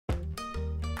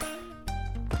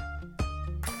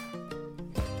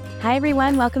Hi,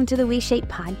 everyone. Welcome to the We Shape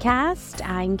podcast.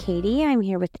 I'm Katie. I'm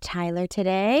here with Tyler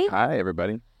today. Hi,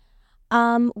 everybody.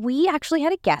 We actually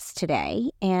had a guest today,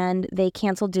 and they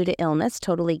canceled due to illness.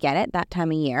 Totally get it, that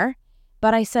time of year.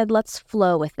 But I said, let's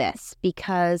flow with this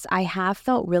because I have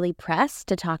felt really pressed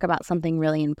to talk about something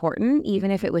really important, even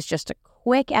if it was just a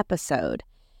quick episode.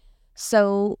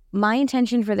 So my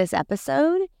intention for this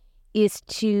episode is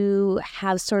to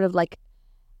have sort of like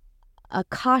a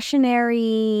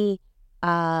cautionary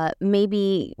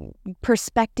maybe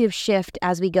perspective shift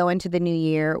as we go into the new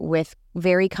year with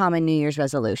very common New Year's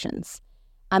resolutions.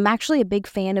 I'm actually a big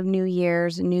fan of New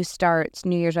Year's, new starts,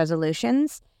 New Year's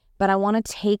resolutions, but I want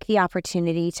to take the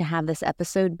opportunity to have this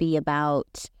episode be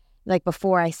about, like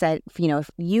before I said,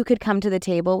 if you could come to the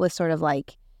table with sort of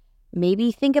like,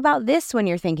 maybe think about this when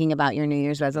you're thinking about your New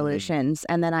Year's resolutions,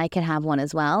 and then I could have one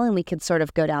as well, and we could sort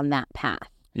of go down that path.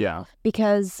 Yeah.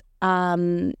 Because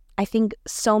I think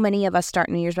so many of us start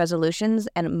New Year's resolutions,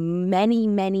 and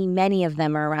many of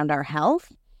them are around our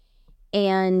health.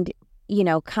 And,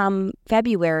 come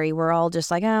February, we're all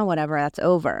just like, oh, whatever, that's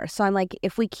over. So I'm like,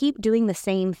 if we keep doing the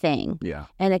same thing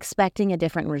and expecting a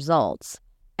different results,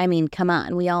 I mean, come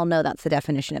on. We all know that's the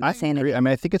definition of insanity.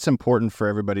 I think it's important for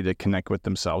everybody to connect with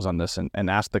themselves on this and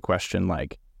ask the question,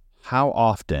 like, how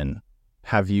often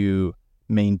have you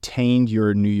maintained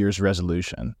your New Year's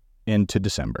resolution into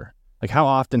December? Like, how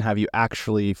often have you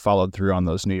actually followed through on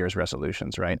those New Year's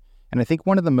resolutions, right? And I think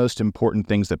one of the most important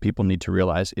things that people need to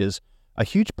realize is a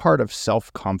huge part of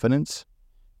self-confidence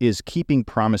is keeping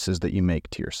promises that you make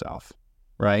to yourself,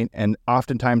 right? And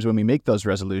oftentimes when we make those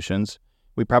resolutions,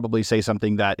 we probably say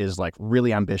something that is like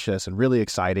really ambitious and really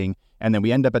exciting, and then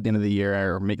we end up at the end of the year,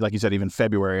 or like you said, even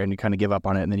February, and you kind of give up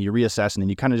on it, and then you reassess, and then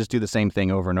you kind of just do the same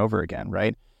thing over and over again,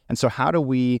 right? And so how do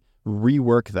we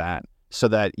rework that so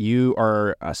that you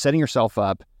are setting yourself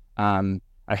up,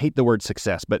 I hate the word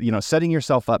success, but setting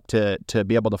yourself up to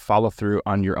be able to follow through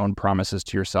on your own promises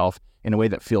to yourself in a way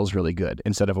that feels really good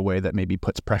instead of a way that maybe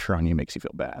puts pressure on you, makes you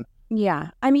feel bad. Yeah.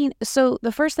 I mean, so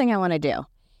the first thing I want to do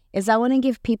is I want to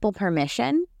give people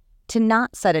permission to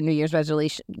not set a New Year's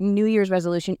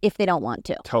resolution if they don't want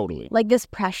to. Totally. Like this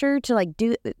pressure to like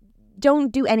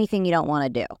don't do anything you don't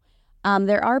want to do.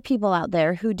 There are people out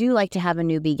there who do like to have a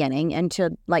new beginning and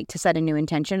to like to set a new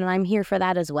intention, and I'm here for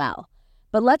that as well.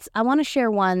 But I want to share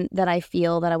one that I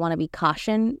feel that I want to be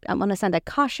caution. I want to send a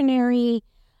cautionary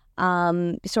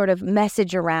sort of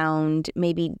message around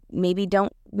maybe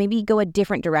go a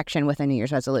different direction with a New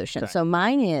Year's resolution. Okay. So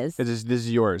mine is... This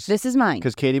is yours. This is mine.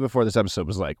 Because Katie before this episode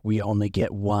was like, we only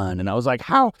get one. And I was like,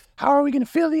 how are we going to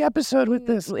fill the episode with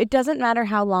this? It doesn't matter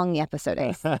how long the episode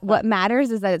is. What matters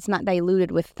is that it's not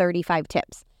diluted with 35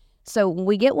 tips. So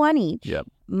we get one each. Yep.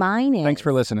 Mine is... Thanks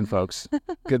for listening, folks.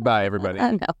 Goodbye, everybody.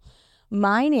 No.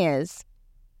 Mine is,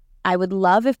 I would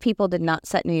love if people did not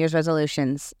set New Year's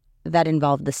resolutions that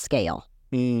involve the scale.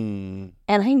 And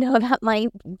I know that might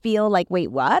feel like,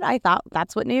 wait, what? I thought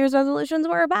that's what New Year's resolutions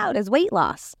were about, is weight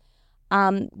loss.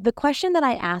 The question that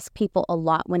I ask people a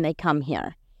lot when they come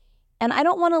here, and I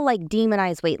don't want to like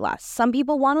demonize weight loss. Some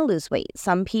people want to lose weight.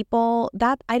 Some people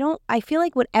I feel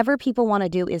like whatever people want to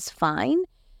do is fine.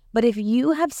 But if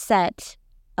you have set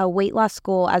a weight loss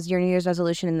goal as your New Year's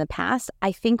resolution in the past,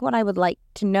 I think what I would like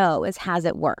to know is, has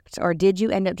it worked? Or did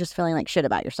you end up just feeling like shit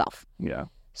about yourself? Yeah.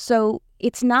 So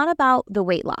it's not about the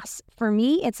weight loss. For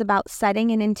me, it's about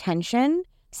setting an intention,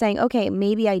 saying, okay,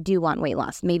 maybe I do want weight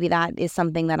loss. Maybe that is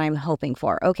something that I'm hoping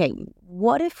for. Okay,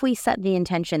 what if we set the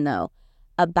intention, though,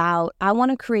 about I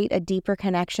want to create a deeper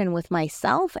connection with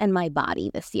myself and my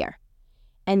body this year?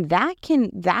 And that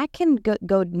can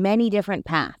go many different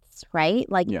paths,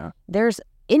 right? Like there's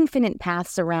infinite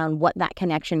paths around what that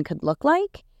connection could look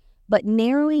like, but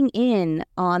narrowing in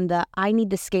on I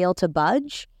need the scale to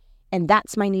budge, and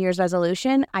that's my New Year's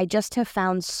resolution. I just have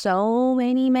found so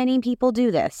many people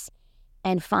do this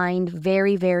and find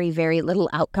very, very, very little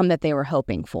outcome that they were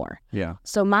hoping for. Yeah.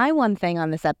 So my one thing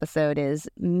on this episode is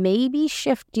maybe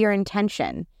shift your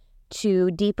intention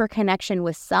to deeper connection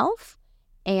with self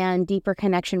and deeper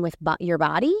connection with your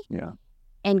body. Yeah.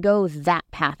 And go that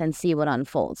path and see what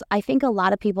unfolds. I think a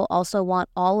lot of people also want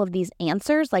all of these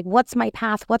answers, like what's my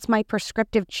path, what's my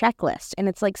prescriptive checklist? And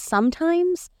it's like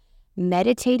sometimes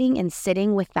meditating and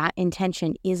sitting with that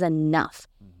intention is enough.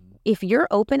 Mm-hmm. If you're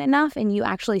open enough and you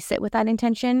actually sit with that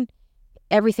intention,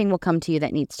 everything will come to you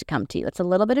that needs to come to you. It's a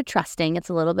little bit of trusting. It's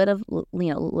a little bit of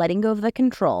letting go of the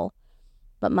control.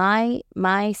 But my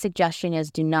suggestion is,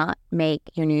 do not make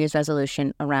your New Year's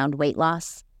resolution around weight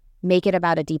loss. Make it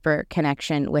about a deeper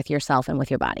connection with yourself and with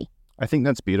your body. I think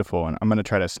that's beautiful, and I'm going to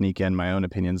try to sneak in my own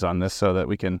opinions on this so that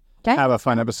we can have a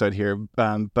fun episode here.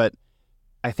 But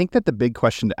I think that the big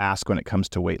question to ask when it comes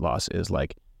to weight loss is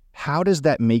like, how does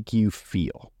that make you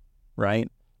feel, right?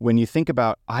 When you think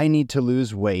about, I need to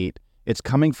lose weight, it's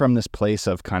coming from this place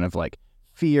of kind of like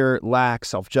fear, lack,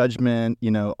 self-judgment,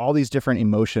 all these different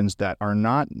emotions that are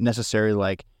not necessarily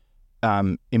like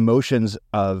emotions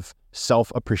of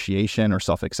self-appreciation or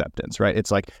self-acceptance, right?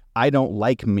 It's like, I don't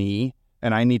like me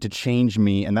and I need to change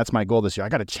me. And that's my goal this year. I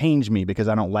got to change me because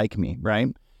I don't like me, right?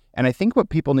 And I think what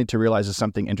people need to realize is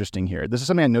something interesting here. This is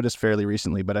something I noticed fairly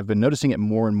recently, but I've been noticing it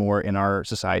more and more in our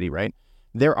society, right?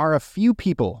 There are a few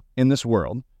people in this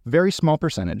world, very small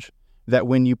percentage, that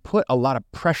when you put a lot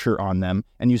of pressure on them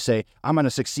and you say, I'm going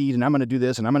to succeed and I'm going to do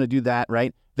this and I'm going to do that,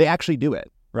 right? They actually do it,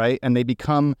 right? And they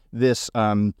become this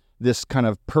kind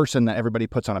of person that everybody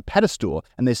puts on a pedestal,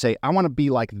 and they say, I want to be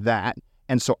like that,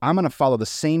 and so I'm going to follow the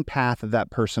same path that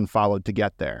person followed to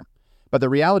get there. But the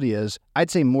reality is,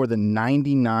 I'd say more than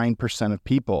 99% of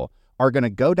people are going to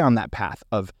go down that path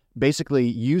of basically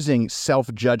using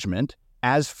self-judgment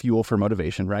as fuel for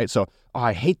motivation, right? So,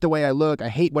 I hate the way I look. I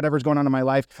hate whatever's going on in my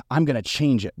life. I'm going to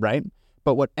change it, right?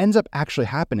 But what ends up actually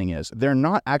happening is they're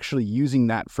not actually using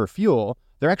that for fuel.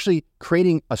 They're actually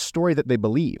creating a story that they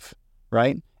believe,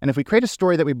 right? And if we create a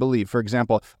story that we believe, for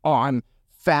example, I'm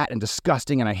fat and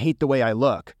disgusting and I hate the way I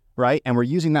look, right? And we're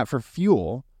using that for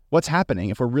fuel. What's happening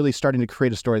if we're really starting to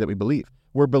create a story that we believe?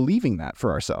 We're believing that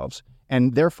for ourselves,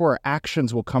 and therefore our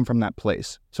actions will come from that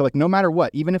place. So like no matter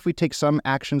what, even if we take some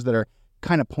actions that are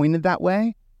kind of pointed that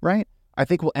way, right? I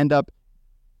think we'll end up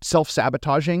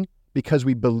self-sabotaging because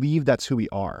we believe that's who we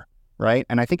are, right?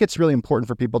 And I think it's really important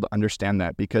for people to understand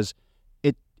that because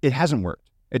it hasn't worked.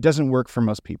 It doesn't work for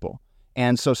most people.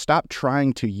 And so stop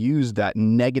trying to use that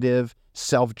negative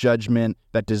self-judgment,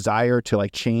 that desire to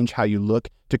like change how you look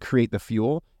to create the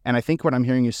fuel. And I think what I'm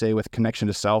hearing you say with connection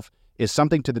to self is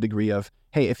something to the degree of,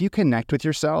 hey, if you connect with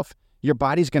yourself, your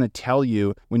body's going to tell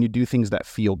you when you do things that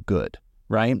feel good,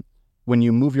 right? When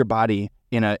you move your body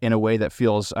in a way that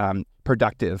feels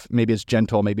productive, maybe it's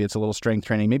gentle, maybe it's a little strength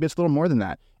training, maybe it's a little more than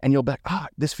that. And you'll be like,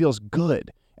 this feels good.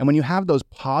 And when you have those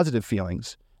positive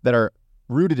feelings that are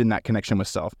rooted in that connection with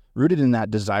self, rooted in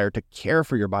that desire to care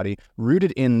for your body,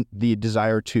 rooted in the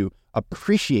desire to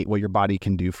appreciate what your body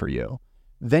can do for you,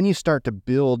 then you start to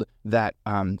build that,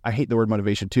 I hate the word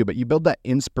motivation too, but you build that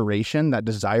inspiration, that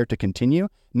desire to continue,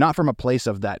 not from a place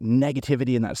of that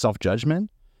negativity and that self-judgment,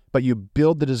 but you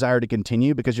build the desire to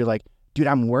continue because you're like, dude,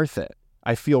 I'm worth it.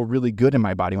 I feel really good in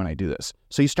my body when I do this.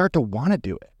 So you start to want to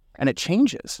do it. And it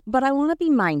changes. But I want to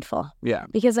be mindful. Yeah.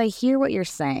 Because I hear what you're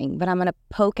saying, but I'm going to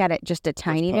poke at it just a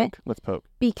tiny bit. Let's poke.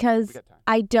 Because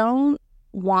I don't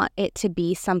want it to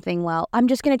be something, well, I'm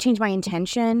just going to change my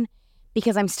intention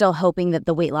because I'm still hoping that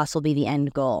the weight loss will be the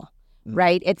end goal,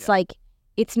 right? It's like,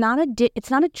 it's not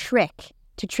a trick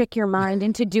to trick your mind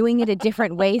into doing it a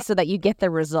different way so that you get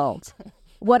the result.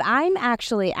 What I'm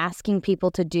actually asking people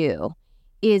to do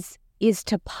is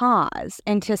to pause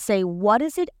and to say, what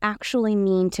does it actually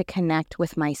mean to connect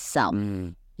with myself?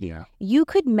 Yeah. You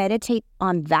could meditate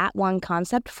on that one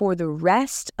concept for the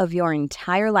rest of your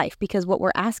entire life, because what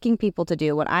we're asking people to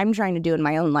do, what I'm trying to do in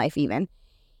my own life even,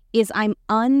 is I'm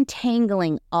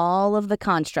untangling all of the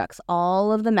constructs,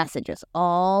 all of the messages,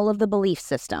 all of the belief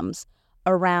systems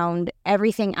around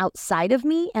everything outside of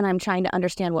me, and I'm trying to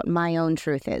understand what my own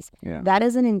truth is. Yeah. That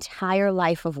is an entire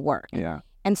life of work. Yeah.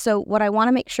 And so what I want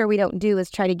to make sure we don't do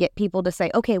is try to get people to say,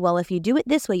 okay, well, if you do it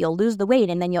this way, you'll lose the weight.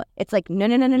 And then it's like,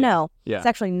 no. Yeah. It's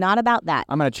actually not about that.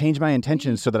 I'm going to change my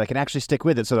intentions so that I can actually stick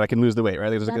with it so that I can lose the weight, right?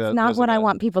 That's not what I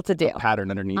want people to do. Pattern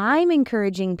underneath. I'm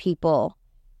encouraging people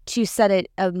to set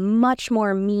a much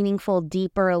more meaningful,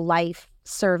 deeper,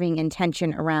 life-serving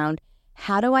intention around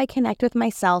how do I connect with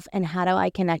myself and how do I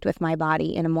connect with my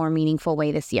body in a more meaningful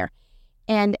way this year.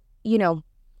 And,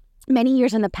 many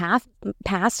years in the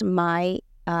past, my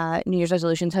New Year's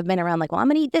resolutions have been around like, well, I'm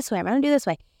going to eat this way. I'm going to do this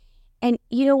way. And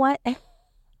you know what?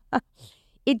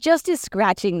 It just is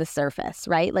scratching the surface,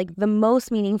 right? Like the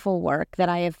most meaningful work that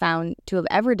I have found to have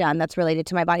ever done that's related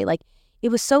to my body. Like it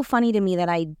was so funny to me that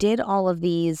I did all of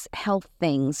these health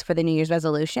things for the New Year's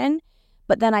resolution,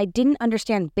 but then I didn't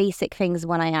understand basic things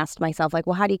when I asked myself, like,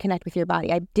 well, how do you connect with your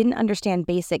body? I didn't understand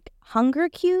basic hunger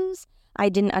cues. I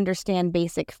didn't understand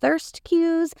basic thirst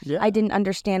cues. Yeah. I didn't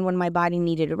understand when my body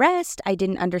needed a rest. I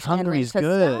didn't understand Hungry's when to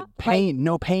good. stop. Pain,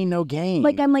 no gain.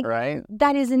 Like I'm like, right?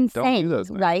 That is insane, Don't do those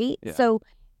things. Right? Yeah. So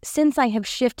since I have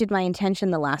shifted my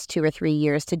intention the last 2 or 3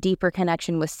 years to deeper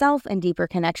connection with self and deeper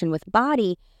connection with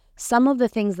body, some of the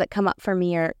things that come up for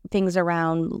me are things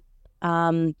around,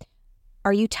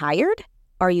 are you tired?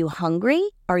 Are you hungry?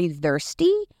 Are you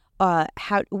thirsty?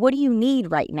 What do you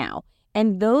need right now?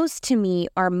 And those to me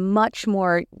are much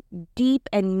more deep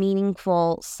and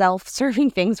meaningful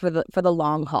self-serving things for the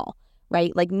long haul,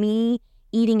 right? Like me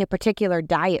eating a particular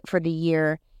diet for the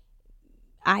year,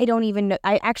 I don't even know.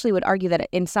 I actually would argue that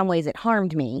in some ways it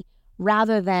harmed me,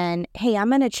 rather than, hey, I'm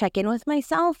going to check in with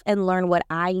myself and learn what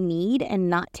I need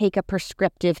and not take a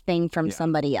prescriptive thing from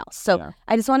somebody else. So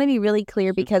I just want to be really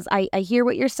clear, because I hear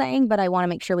what you're saying, but I want to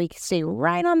make sure we stay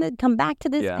right on come back to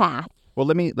this path. Well,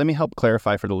 let me help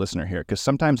clarify for the listener here, because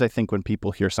sometimes I think when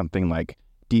people hear something like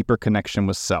deeper connection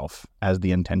with self as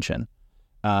the intention,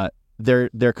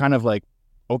 they're kind of like,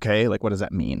 okay, like what does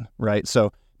that mean, right?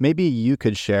 So maybe you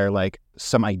could share like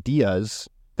some ideas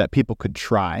that people could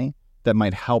try that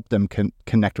might help them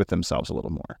connect with themselves a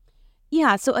little more.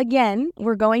 Yeah. So again,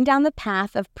 we're going down the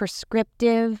path of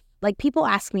prescriptive. Like people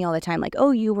ask me all the time, like,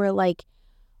 oh, you were like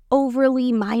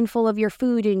overly mindful of your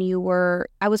food and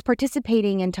I was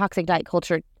participating in toxic diet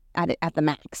culture at the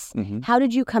max. Mm-hmm. How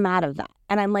did you come out of that?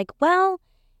 And I'm like, well,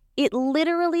 it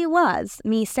literally was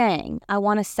me saying, I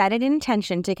want to set an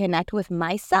intention to connect with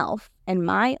myself and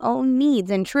my own needs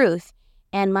and truth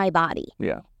and my body.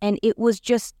 Yeah. And it was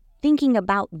just thinking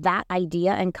about that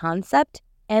idea and concept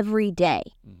every day,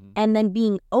 and then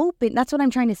being open. That's what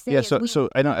I'm trying to say. Yeah. So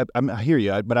I know I hear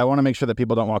you, but I want to make sure that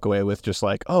people don't walk away with just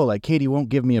like, oh, like Katie won't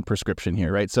give me a prescription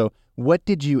here, right? So what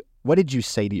did you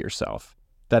say to yourself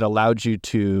that allowed you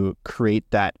to create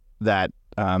that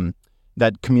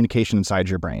communication inside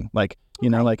your brain? Like, you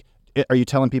know, like, are you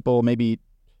telling people maybe?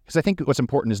 Because I think what's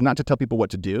important is not to tell people what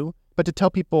to do, but to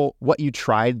tell people what you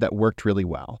tried that worked really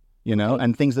well. You know,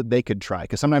 and things that they could try.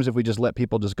 Because sometimes if we just let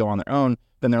people just go on their own,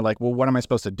 then they're like, well, what am I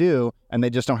supposed to do? And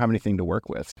they just don't have anything to work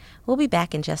with. We'll be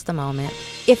back in just a moment.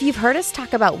 If you've heard us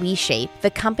talk about WeShape, the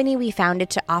company we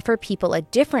founded to offer people a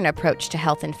different approach to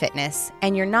health and fitness,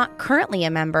 and you're not currently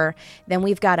a member, then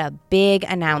we've got a big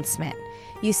announcement.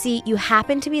 You see, you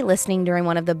happen to be listening during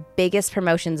one of the biggest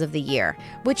promotions of the year,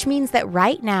 which means that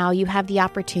right now you have the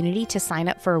opportunity to sign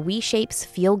up for WeShape's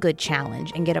Feel Good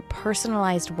Challenge and get a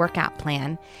personalized workout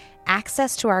plan,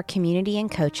 access to our community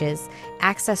and coaches,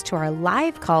 access to our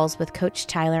live calls with Coach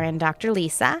Tyler and Dr.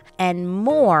 Lisa, and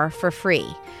more for free.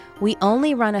 We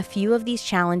only run a few of these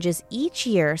challenges each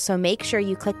year, so make sure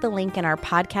you click the link in our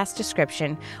podcast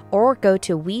description or go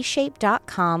to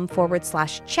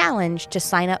WeShape.com/challenge to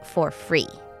sign up for free.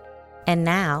 And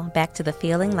now, back to the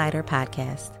Feeling Lighter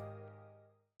podcast.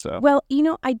 Well, you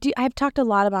know, I've talked a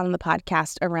lot about on the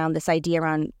podcast around this idea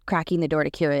around cracking the door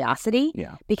to curiosity.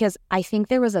 Yeah. Because I think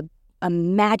there was a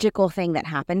magical thing that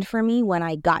happened for me when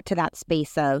I got to that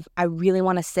space of, I really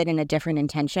want to sit in a different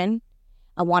intention.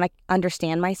 I want to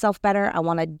understand myself better. I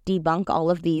want to debunk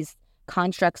all of these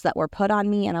constructs that were put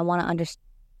on me, and I want to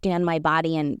understand my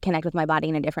body and connect with my body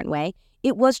in a different way.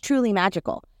 It was truly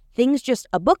magical. Things just,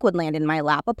 a book would land in my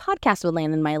lap, a podcast would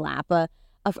land in my lap, a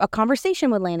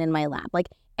conversation would land in my lap. Like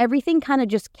everything kind of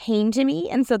just came to me.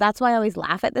 And so that's why I always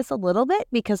laugh at this a little bit,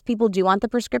 because people do want the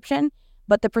prescription,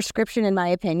 but the prescription, in my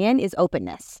opinion, is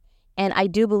openness. And I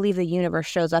do believe the universe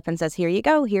shows up and says, here you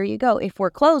go, here you go. If we're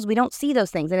closed, we don't see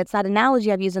those things. And it's that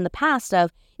analogy I've used in the past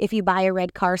of, if you buy a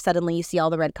red car, suddenly you see all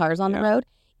the red cars on the road.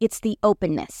 It's the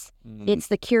openness. Mm-hmm. It's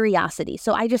the curiosity.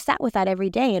 So I just sat with that every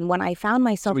day. And when I found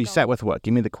myself... So you sat with what?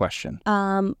 Give me the question.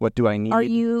 What do I need? Are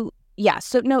you... Yeah.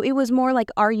 So no, it was more like,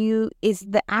 is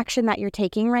the action that you're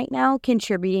taking right now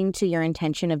contributing to your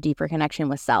intention of deeper connection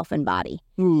with self and body?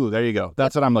 Ooh, there you go.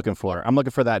 That's what I'm looking for. I'm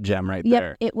looking for that gem right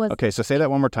there. It was. Okay, so say that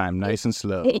one more time, nice and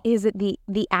slow. Is it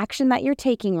the action that you're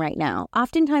taking right now?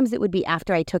 Oftentimes it would be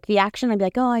after I took the action, I'd be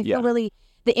like, oh, I feel really,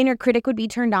 the inner critic would be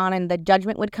turned on and the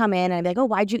judgment would come in and I'd be like, oh,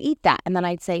 why'd you eat that? And then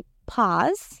I'd say,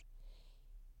 pause.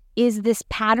 Is this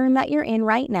pattern that you're in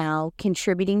right now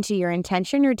contributing to your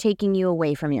intention or taking you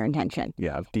away from your intention?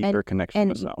 Yeah, deeper connection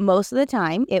with self. And most of the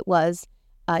time it was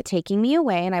taking me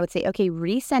away, and I would say, okay,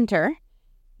 recenter.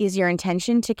 Is your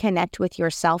intention to connect with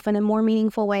yourself in a more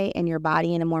meaningful way and your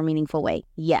body in a more meaningful way?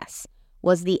 Yes.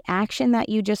 Was the action that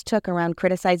you just took around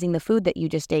criticizing the food that you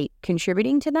just ate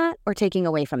contributing to that or taking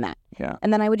away from that? Yeah.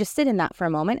 And then I would just sit in that for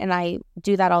a moment, and I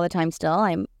do that all the time still.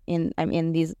 I'm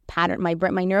in these pattern. My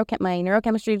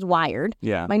neurochemistry is wired.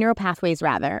 Yeah. My neural pathways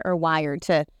rather are wired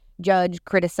to judge,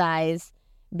 criticize,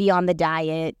 be on the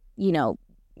diet,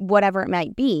 whatever it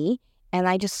might be. And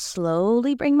I just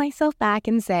slowly bring myself back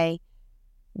and say,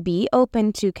 be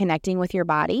open to connecting with your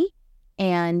body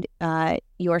and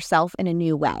yourself in a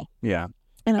new way. Yeah.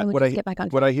 And I would just get back on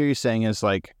track. What I hear you saying is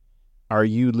like, are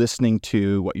you listening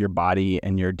to what your body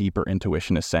and your deeper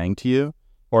intuition is saying to you?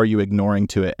 Or are you ignoring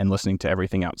to it and listening to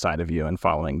everything outside of you and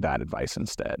following that advice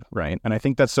instead, right? And I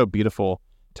think that's so beautiful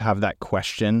to have that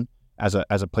question as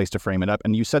a place to frame it up.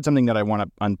 And you said something that I want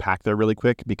to unpack there really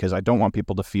quick, because I don't want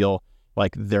people to feel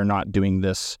like they're not doing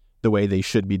this the way they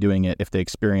should be doing it if they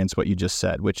experience what you just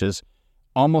said, which is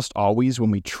almost always when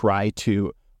we try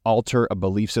to alter a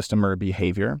belief system or a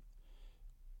behavior,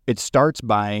 it starts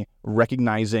by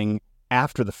recognizing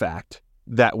after the fact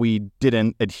that we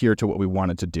didn't adhere to what we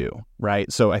wanted to do,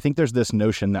 right? So I think there's this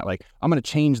notion that like, I'm going to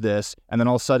change this, and then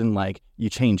all of a sudden like you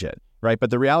change it, right? But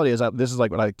the reality is, this is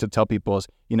like what I like to tell people is,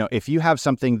 if you have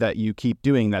something that you keep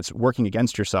doing that's working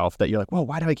against yourself, that you're like, well,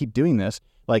 why do I keep doing this?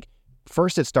 Like,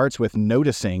 first it starts with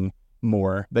noticing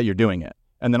more that you're doing it.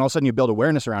 And then all of a sudden you build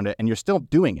awareness around it and you're still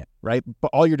doing it, right? But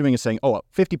all you're doing is saying,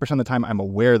 50% of the time I'm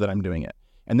aware that I'm doing it.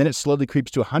 And then it slowly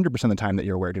creeps to 100% of the time that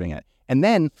you're aware of doing it. And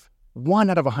then 1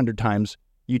 out of 100 times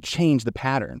you change the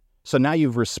pattern. So now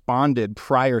you've responded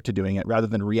prior to doing it rather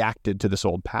than reacted to this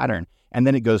old pattern. And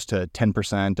then it goes to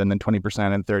 10% and then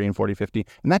 20% and 30 and 40, 50.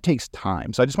 And that takes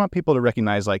time. So I just want people to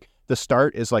recognize like the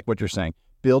start is like what you're saying,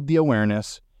 build the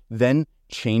awareness, then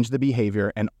change the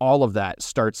behavior. And all of that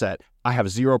starts at, I have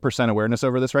 0% awareness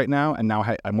over this right now. And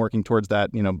now I'm working towards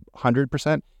that,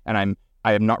 100%. And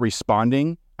I am not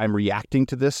responding. I'm reacting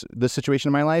to this situation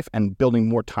in my life and building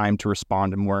more time to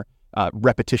respond and more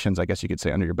repetitions, I guess you could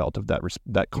say, under your belt of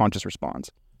that conscious response.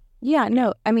 Yeah,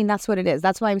 no, I mean, that's what it is.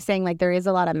 That's why I'm saying like there is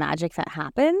a lot of magic that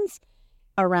happens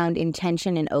around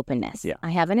intention and openness. Yeah. I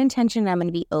have an intention and I'm going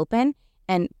to be open.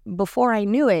 And before I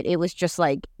knew it, it was just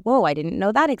like, whoa, I didn't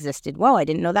know that existed. Whoa, I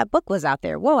didn't know that book was out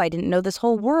there. Whoa, I didn't know this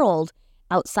whole world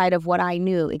outside of what I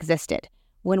knew existed.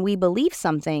 When we believe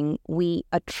something, we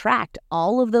attract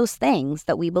all of those things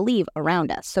that we believe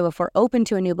around us. So if we're open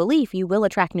to a new belief, you will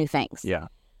attract new things. Yeah.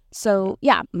 So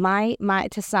yeah, my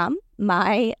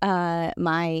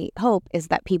hope is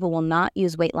that people will not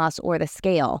use weight loss or the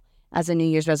scale as a New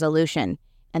Year's resolution,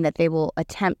 and that they will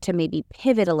attempt to maybe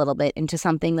pivot a little bit into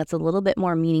something that's a little bit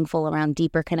more meaningful around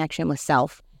deeper connection with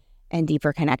self and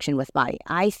deeper connection with body.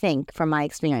 I think from my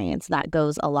experience, that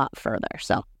goes a lot further.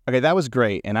 So. Okay, that was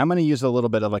great. And I'm going to use a little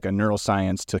bit of like a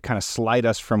neuroscience to kind of slide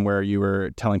us from where you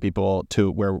were telling people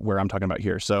to where I'm talking about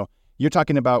here. So you're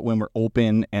talking about when we're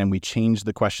open and we change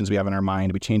the questions we have in our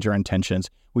mind, we change our intentions,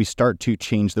 we start to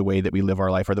change the way that we live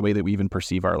our life or the way that we even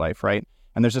perceive our life, right?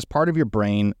 And there's this part of your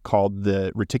brain called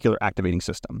the reticular activating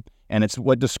system. And it's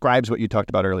what describes what you talked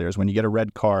about earlier, is when you get a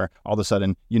red car, all of a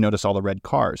sudden you notice all the red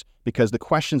cars, because the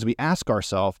questions we ask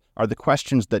ourselves are the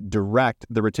questions that direct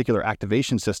the reticular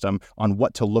activation system on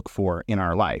what to look for in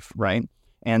our life, right?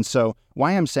 And so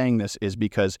why I'm saying this is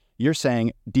because you're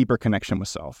saying deeper connection with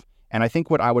self. And I think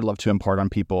what I would love to impart on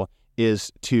people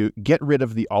is to get rid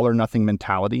of the all or nothing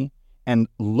mentality and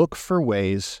look for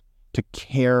ways to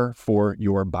care for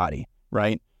your body,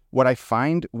 right? What I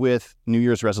find with New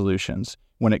Year's resolutions,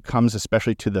 when it comes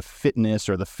especially to the fitness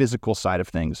or the physical side of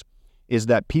things, is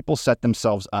that people set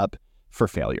themselves up for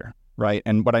failure, right?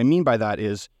 And what I mean by that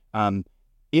is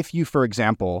if you, for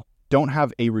example, don't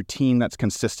have a routine that's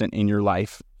consistent in your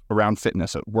life around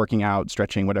fitness, working out,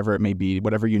 stretching, whatever it may be,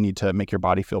 whatever you need to make your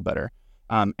body feel better.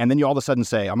 And then you all of a sudden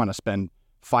say, I'm going to spend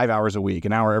 5 hours a week,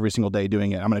 an hour every single day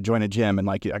doing it. I'm going to join a gym and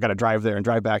like, I got to drive there and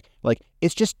drive back. Like,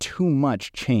 it's just too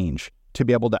much change to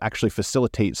be able to actually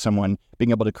facilitate someone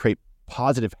being able to create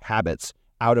positive habits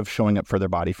out of showing up for their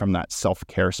body from that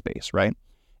self-care space, right?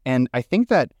 And I think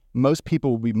that most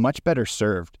people will be much better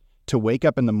served to wake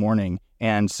up in the morning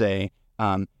and say,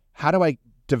 how do I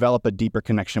develop a deeper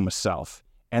connection with self?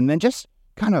 And then just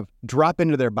kind of drop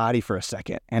into their body for a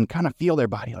second and kind of feel their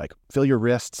body, like feel your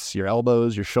wrists, your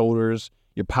elbows, your shoulders,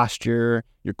 your posture,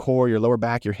 your core, your lower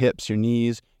back, your hips, your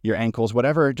knees, your ankles,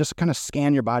 whatever. Just kind of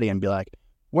scan your body and be like,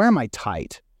 where am I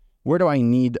tight? Where do I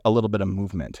need a little bit of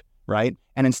movement, right?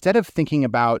 And instead of thinking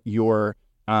about your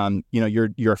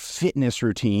fitness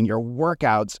routine, your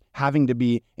workouts having to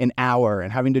be an hour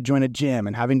and having to join a gym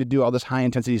and having to do all this high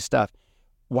intensity stuff,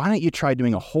 why don't you try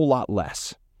doing a whole lot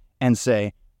less and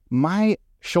say, my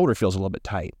shoulder feels a little bit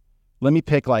tight. Let me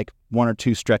pick like 1 or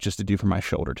 2 stretches to do for my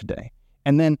shoulder today.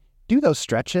 And then do those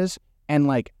stretches and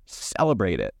like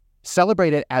celebrate it.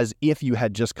 Celebrate it as if you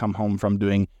had just come home from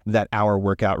doing that hour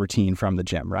workout routine from the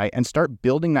gym, right? And start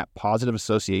building that positive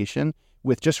association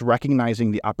with just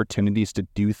recognizing the opportunities to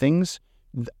do things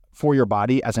for your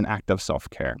body as an act of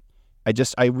self-care.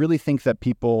 I really think that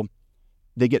people,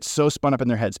 they get so spun up in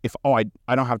their heads. If, I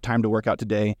don't have time to work out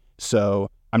today, so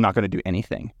I'm not going to do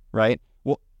anything, right?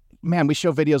 Well, man, we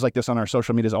show videos like this on our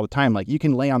social medias all the time. Like, you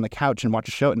can lay on the couch and watch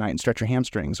a show at night and stretch your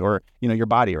hamstrings or, your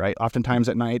body, right? Oftentimes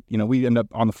at night, we end up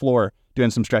on the floor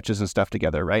doing some stretches and stuff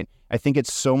together, right? I think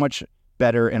it's so much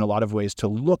better in a lot of ways to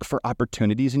look for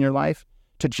opportunities in your life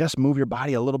to just move your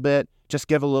body a little bit, just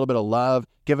give it a little bit of love,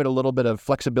 give it a little bit of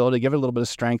flexibility, give it a little bit of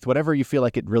strength, whatever you feel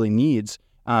like it really needs,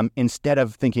 instead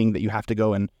of thinking that you have to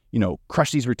go and,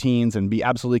 crush these routines and be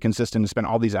absolutely consistent and spend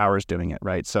all these hours doing it,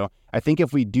 right? So I think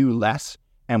if we do less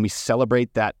and we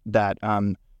celebrate that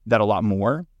a lot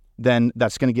more, then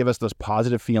that's going to give us those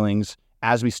positive feelings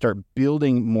as we start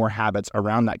building more habits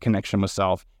around that connection with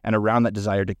self and around that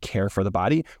desire to care for the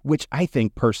body, which I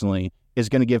think personally is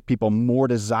going to give people more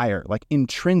desire, like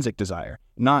intrinsic desire,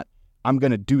 not I'm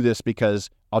going to do this because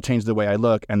I'll change the way I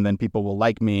look and then people will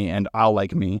like me and I'll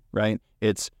like me, right?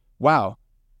 It's, wow,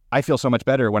 I feel so much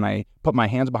better when I put my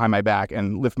hands behind my back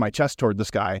and lift my chest toward the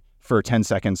sky for 10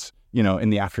 seconds, in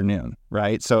the afternoon,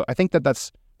 right? So I think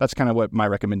that's kind of what my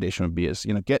recommendation would be is,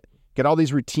 get all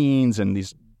these routines and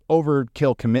these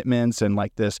overkill commitments and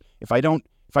like this. If I don't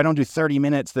do 30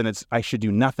 minutes, then I should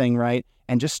do nothing, right?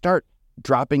 And just start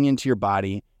dropping into your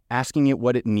body, asking it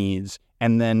what it needs,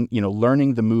 and then,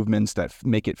 learning the movements that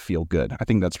make it feel good. I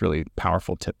think that's really a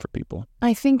powerful tip for people.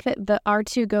 I think that our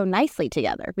two go nicely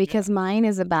together because mine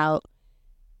is about,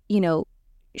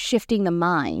 shifting the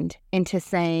mind into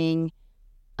saying,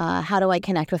 how do I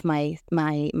connect with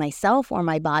myself or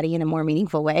my body in a more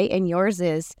meaningful way? And yours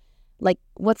is like,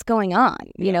 what's going on?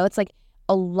 It's like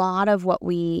a lot of what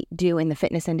we do in the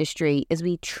fitness industry is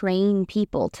we train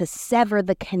people to sever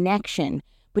the connection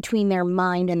between their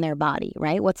mind and their body,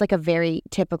 right? What's like a very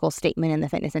typical statement in the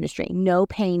fitness industry? No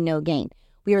pain, no gain.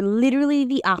 We are literally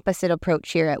the opposite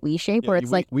approach here at WeShape, where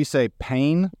it's we say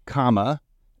pain,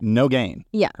 no gain.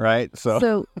 Yeah. Right.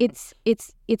 So it's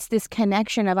this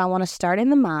connection of I want to start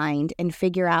in the mind and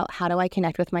figure out how do I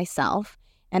connect with myself,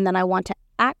 and then I want to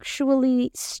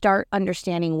actually start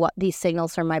understanding what these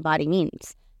signals from my body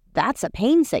means. That's a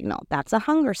pain signal. That's a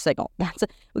hunger signal.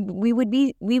 We would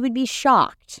be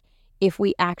shocked if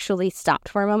we actually stopped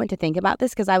for a moment to think about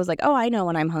this, because I was like, oh, I know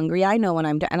when I'm hungry. I know when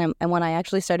and when I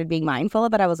actually started being mindful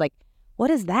of it, I was like, what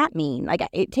does that mean? Like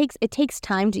it takes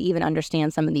time to even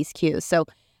understand some of these cues. So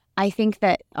I think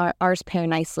that ours pair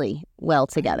nicely well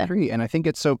together. I agree. And I think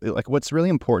it's so like what's really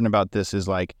important about this is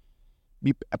like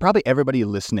probably everybody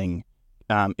listening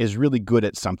is really good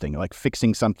at something, like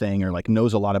fixing something or like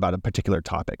knows a lot about a particular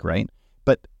topic, right?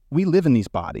 But we live in these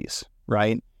bodies,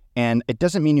 right? And it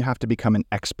doesn't mean you have to become an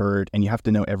expert and you have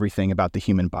to know everything about the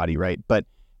human body, right? But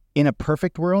in a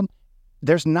perfect world,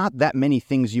 there's not that many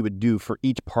things you would do for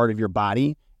each part of your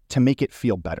body to make it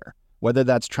feel better. Whether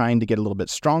that's trying to get a little bit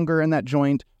stronger in that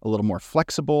joint, a little more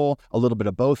flexible, a little bit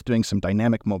of both, doing some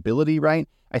dynamic mobility, right?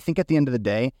 I think at the end of the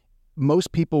day,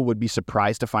 most people would be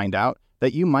surprised to find out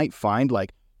that you might find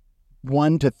like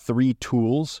 1 to 3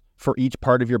 tools for each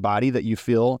part of your body that you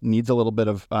feel needs a little bit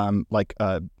of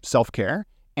self-care.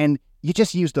 And you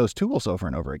just use those tools over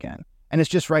and over again. And it's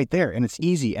just right there and it's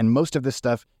easy. And most of this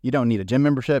stuff, you don't need a gym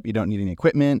membership. You don't need any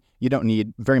equipment. You don't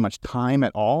need very much time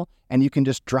at all. And you can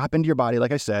just drop into your body,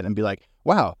 like I said, and be like,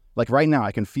 wow, like right now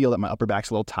I can feel that my upper back's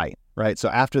a little tight, right? So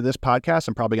after this podcast,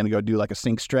 I'm probably going to go do like a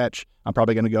sink stretch. I'm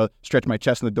probably going to go stretch my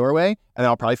chest in the doorway and then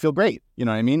I'll probably feel great. You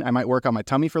know what I mean? I might work on my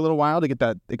tummy for a little while to get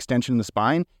that extension in the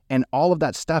spine. And all of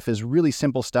that stuff is really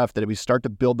simple stuff that if we start to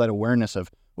build that awareness of,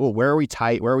 oh, where are we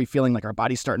tight? Where are we feeling like our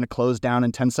body's starting to close down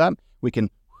and tense up? We can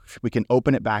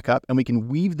open it back up and we can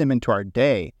weave them into our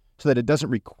day so that it doesn't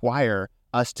require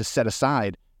us to set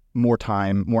aside more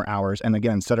time, more hours, and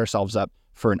again, set ourselves up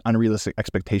for an unrealistic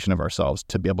expectation of ourselves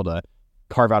to be able to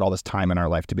carve out all this time in our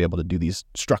life to be able to do these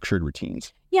structured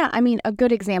routines. Yeah, I mean, a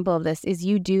good example of this is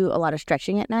you do a lot of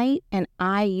stretching at night, and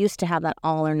I used to have that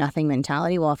all or nothing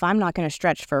mentality. Well, if I'm not going to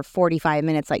stretch for 45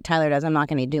 minutes like Tyler does, I'm not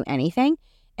going to do anything.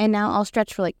 And now I'll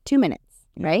stretch for like 2 minutes,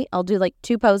 right? I'll do like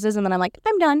 2 poses and then I'm like,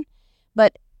 I'm done.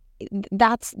 But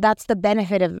that's the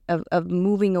benefit of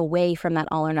moving away from that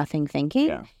all or nothing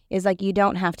thinking is like you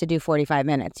don't have to do 45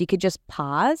 minutes. You could just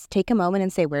pause, take a moment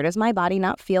and say, where does my body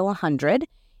not feel 100?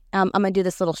 I'm going to do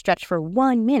this little stretch for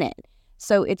 1 minute.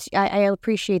 So I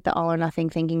appreciate the all or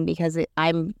nothing thinking because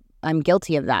I'm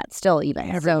guilty of that still even.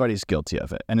 Everybody's guilty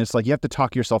of it. And it's like you have to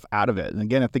talk yourself out of it. And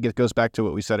again, I think it goes back to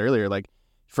what we said earlier. Like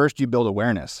first you build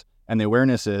awareness, and the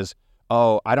awareness is,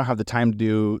 oh, I don't have the time to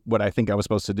do what I think I was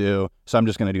supposed to do, so I'm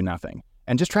just going to do nothing.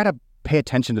 And just try to pay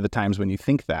attention to the times when you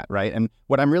think that, right? And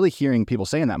what I'm really hearing people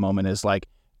say in that moment is like,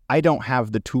 I don't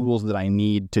have the tools that I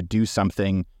need to do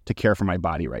something to care for my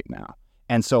body right now.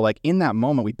 And so like in that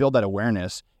moment, we build that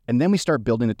awareness and then we start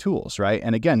building the tools, right?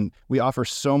 And again, we offer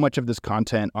so much of this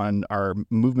content on our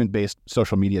movement-based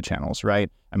social media channels,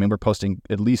 right? I mean, we're posting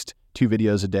at least 2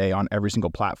 videos a day on every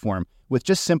single platform with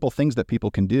just simple things that people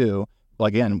can do,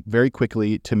 again, very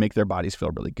quickly to make their bodies feel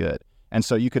really good. And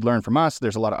so you could learn from us.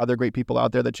 There's a lot of other great people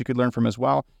out there that you could learn from as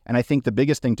well. And I think the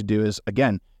biggest thing to do is,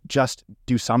 again, just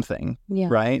do something,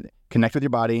 right? Connect with your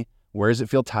body. Where does it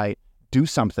feel tight? Do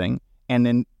something.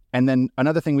 And then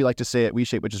another thing we like to say at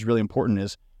WeShape, which is really important,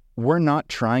 is we're not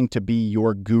trying to be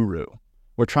your guru.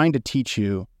 We're trying to teach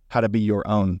you how to be your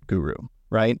own guru,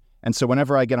 right? And so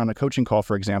whenever I get on a coaching call,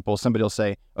 for example, somebody will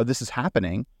say, oh, this is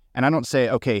happening. And I don't say,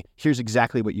 okay, here's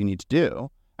exactly what you need to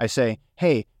do. I say,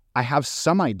 hey, I have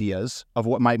some ideas of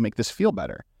what might make this feel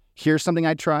better. Here's something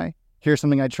I'd try, here's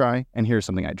something I'd try, and here's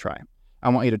something I'd try. I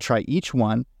want you to try each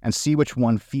one and see which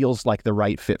one feels like the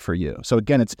right fit for you. So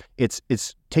again,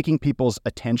 it's taking people's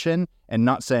attention and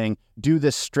not saying, do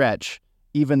this stretch,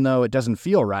 even though it doesn't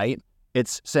feel right.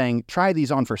 It's saying, try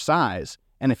these on for size.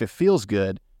 And if it feels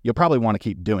good, you'll probably want to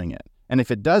keep doing it. And if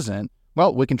it doesn't,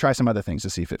 well, we can try some other things to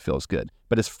see if it feels good.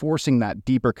 But it's forcing that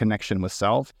deeper connection with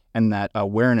self and that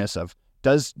awareness of,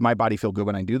 does my body feel good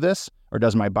when I do this? Or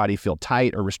does my body feel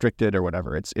tight or restricted or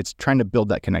whatever? It's trying to build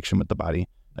that connection with the body,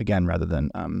 again, rather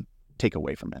than take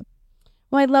away from it.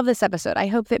 Well, I love this episode. I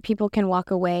hope that people can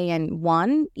walk away and,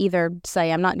 one, either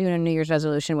say, I'm not doing a New Year's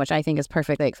resolution, which I think is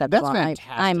perfectly acceptable. That's fantastic.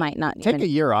 I might not take a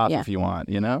year off if you want,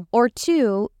 Or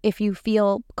two, if you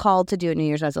feel called to do a New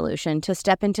Year's resolution, to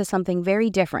step into something very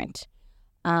different,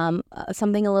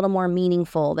 something a little more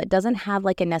meaningful that doesn't have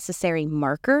like a necessary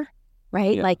marker,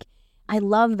 right? Yeah. Like, I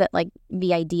love that, like,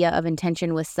 the idea of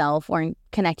intention with self or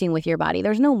connecting with your body.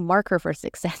 There's no marker for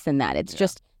success in that. It's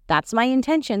just, that's my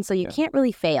intention, so you can't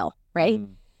really fail, right?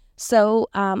 So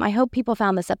I hope people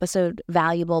found this episode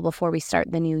valuable before we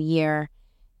start the new year.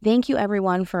 Thank you,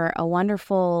 everyone, for a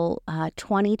wonderful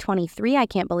 2023. I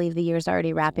can't believe the year's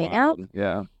already wrapping up.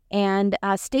 Yeah. And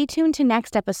stay tuned to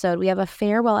next episode. We have a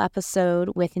farewell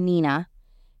episode with Nina.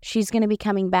 She's going to be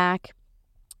coming back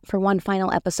for one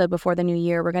final episode before the new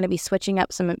year. We're going to be switching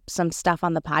up some stuff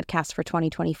on the podcast for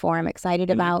 2024. I'm excited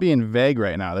about. Being vague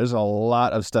right now. There's a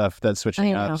lot of stuff that's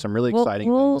switching up. Some really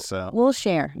exciting things. So we'll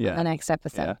share in the next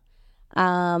episode.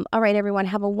 All right, everyone.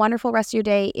 Have a wonderful rest of your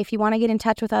day. If you want to get in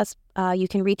touch with us, you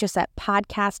can reach us at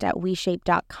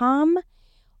podcast@WeShape.com,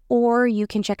 or you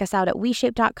can check us out at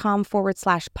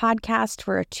WeShape.com/podcast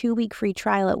for a 2-week free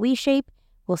trial at WeShape.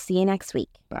 We'll see you next week.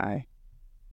 Bye.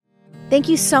 Thank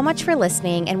you so much for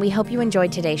listening, and we hope you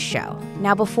enjoyed today's show.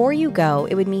 Now, before you go,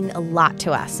 it would mean a lot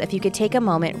to us if you could take a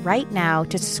moment right now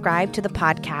to subscribe to the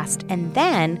podcast and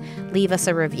then leave us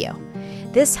a review.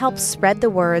 This helps spread the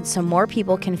word so more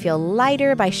people can feel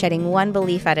lighter by shedding one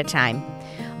belief at a time.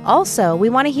 Also, we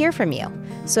want to hear from you.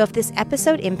 So if this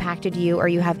episode impacted you or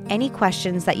you have any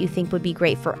questions that you think would be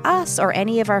great for us or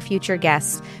any of our future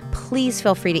guests, please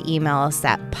feel free to email us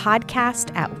at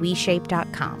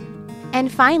podcast@WeShape.com. And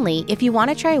finally, if you want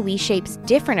to try WeShape's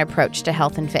different approach to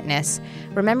health and fitness,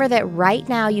 remember that right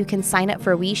now you can sign up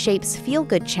for WeShape's Feel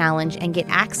Good Challenge and get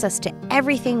access to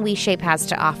everything WeShape has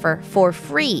to offer for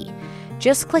free.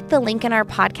 Just click the link in our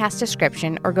podcast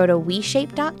description or go to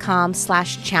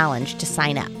WeShape.com/challenge to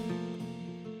sign up.